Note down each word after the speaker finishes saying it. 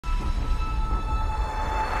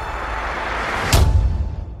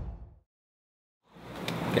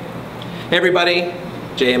Hey everybody,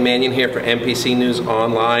 J.M. Manion here for NPC News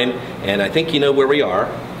Online, and I think you know where we are,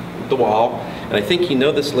 the wall, and I think you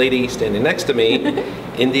know this lady standing next to me,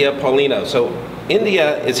 India Paulino. So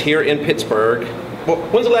India is here in Pittsburgh. Well,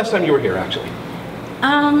 when's the last time you were here actually?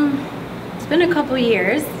 It's been a couple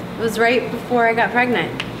years. It was right before I got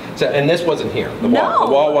pregnant. So, and this wasn't here, the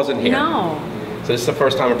wall wasn't here. No. So this is the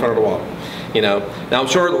first time in front of the wall. You know, now I'm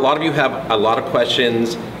sure a lot of you have a lot of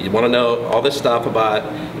questions. You want to know all this stuff about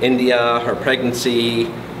India, her pregnancy.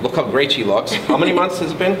 Look how great she looks. How many months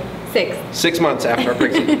has it been? 6. 6 months after her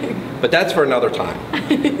pregnancy. But that's for another time.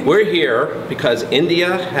 We're here because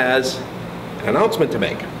India has an announcement to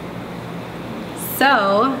make.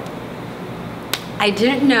 So, I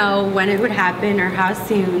didn't know when it would happen or how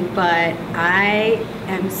soon, but I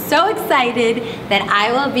am so excited that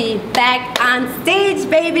I will be back on stage,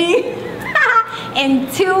 baby!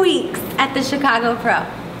 In 2 weeks at the Chicago Pro.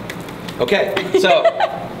 Okay, so,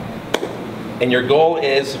 and your goal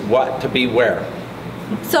is what? To be where?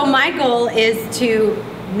 So my goal is to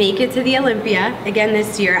make it to the Olympia again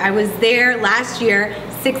this year. I was there last year,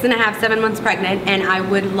 6.5, 7 months pregnant, and I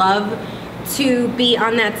would love to be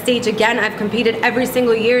on that stage again. I've competed every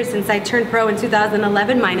single year since I turned pro in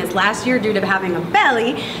 2011, minus last year due to having a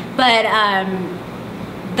belly, but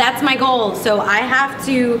that's my goal. So I have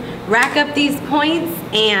to rack up these points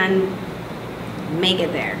and make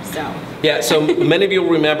it there, so. Yeah, so many of you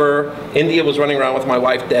will remember India was running around with my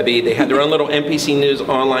wife Debbie. They had their own little NPC News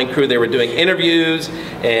Online crew. They were doing interviews,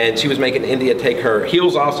 and she was making India take her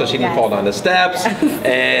heels off so she didn't fall down the steps.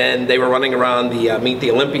 And they were running around the Meet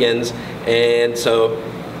the Olympians. And so,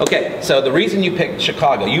 okay, so the reason you picked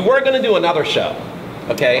Chicago, you were going to do another show,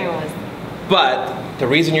 okay? I was. But the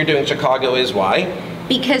reason you're doing Chicago is why?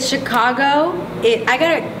 Because Chicago, I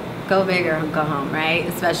gotta go big or go home, right?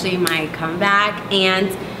 Especially my comeback, and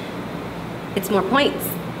it's more points.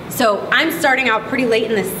 So I'm starting out pretty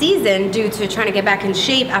late in the season due to trying to get back in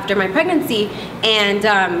shape after my pregnancy, and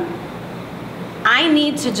I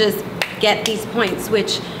need to just get these points,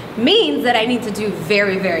 which means that I need to do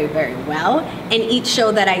very, very, very well in each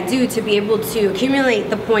show that I do to be able to accumulate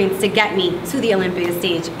the points to get me to the Olympia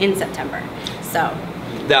stage in September. So.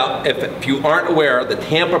 Now, if you aren't aware, the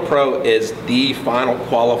Tampa Pro is the final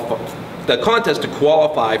the contest to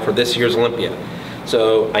qualify for this year's Olympia.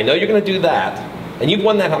 So I know you're going to do that, and you've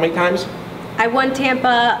won that how many times? I won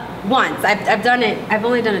Tampa once. I've done it. I've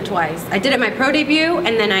only done it twice. I did it my pro debut,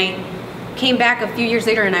 and then I came back a few years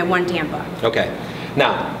later, and I won Tampa. Okay.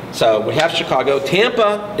 Now, so we have Chicago.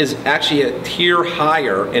 Tampa is actually a tier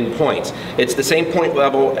higher in points. It's the same point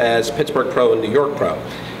level as Pittsburgh Pro and New York Pro,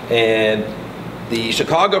 and the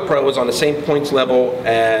Chicago Pro is on the same points level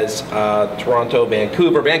as Toronto,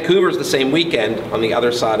 Vancouver. Vancouver's the same weekend on the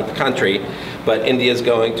other side of the country, but India's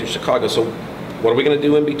going to Chicago. So what are we going to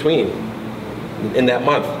do in between, in that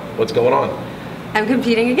month? What's going on? I'm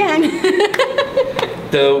competing again.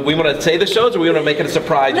 Do we want to say the shows, or we want to make it a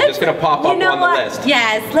surprise? You're just going to pop up on the list.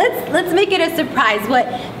 Yes, let's make it a surprise.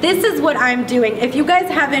 This is what I'm doing. If you guys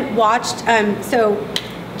haven't watched, so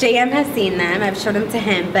JM has seen them, I've showed them to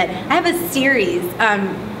him, but I have a series,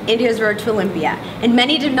 India's Road to Olympia, and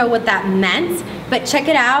many didn't know what that meant, but check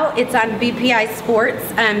it out. It's on BPI Sports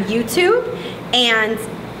YouTube, and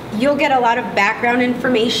you'll get a lot of background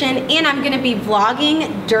information, and I'm going to be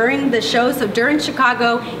vlogging during the show, so during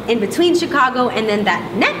Chicago, in between Chicago, and then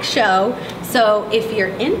that next show. So if you're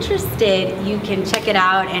interested, you can check it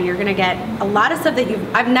out, and you're going to get a lot of stuff that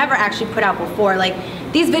I've never actually put out before. Like,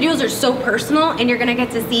 these videos are so personal, and you're going to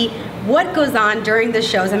get to see what goes on during the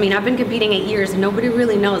shows. I mean, I've been competing 8 years, and nobody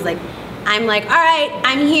really knows. Like, I'm like, all right,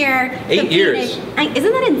 I'm here. 8 years? Isn't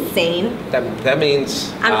that insane? That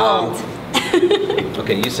means I'm old.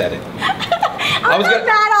 Okay, you said it. I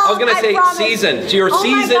was gonna say seasoned. So you're a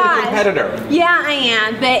seasoned competitor. Yeah, I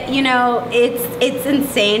am. But you know, it's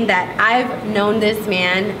insane that I've known this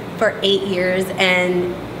man for 8 years,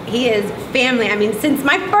 and he is family. I mean, since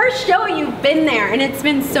my first show, you've been there, and it's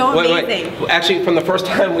been so amazing. Wait. Actually, from the first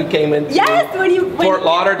time we came in Fort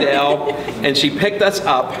Lauderdale, and she picked us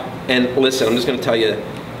up. And listen, I'm just gonna tell you.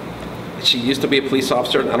 She used to be a police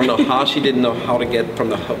officer, and I don't know how she didn't know how to get from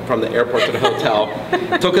the airport to the hotel.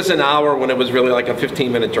 It took us an hour when it was really like a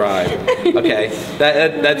 15-minute drive. Okay,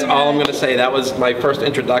 that's all I'm gonna say. That was my first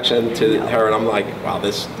introduction to her, and I'm like, wow,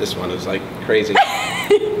 this one is like crazy.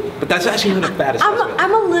 But that's actually not a bad assessment.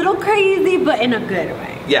 I'm a little crazy, but in a good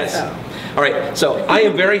way. Yes. So. All right. So I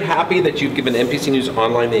am very happy that you've given NPC News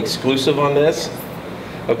Online the exclusive on this.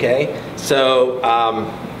 Okay. So.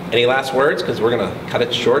 Any last words? Because we're going to cut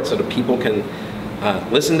it short so the people can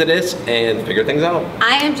listen to this and figure things out.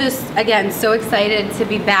 I am just, again, so excited to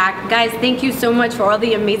be back. Guys, thank you so much for all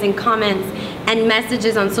the amazing comments and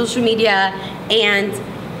messages on social media. And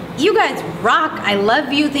you guys rock. I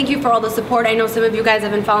love you. Thank you for all the support. I know some of you guys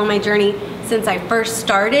have been following my journey since I first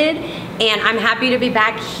started. And I'm happy to be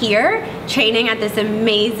back here training at this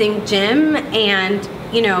amazing gym and,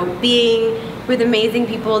 you know, being with amazing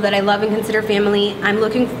people that I love and consider family. I'm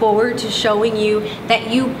looking forward to showing you that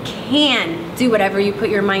you can do whatever you put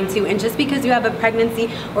your mind to. And just because you have a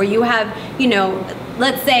pregnancy or you have, you know,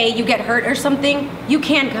 let's say you get hurt or something, you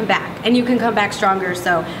can come back and you can come back stronger.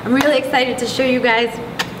 So I'm really excited to show you guys.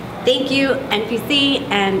 Thank you, NPC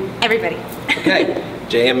and everybody. Okay,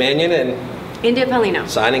 JM Manion and India Paulino.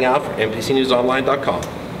 Signing out for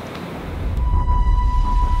NPCNewsOnline.com.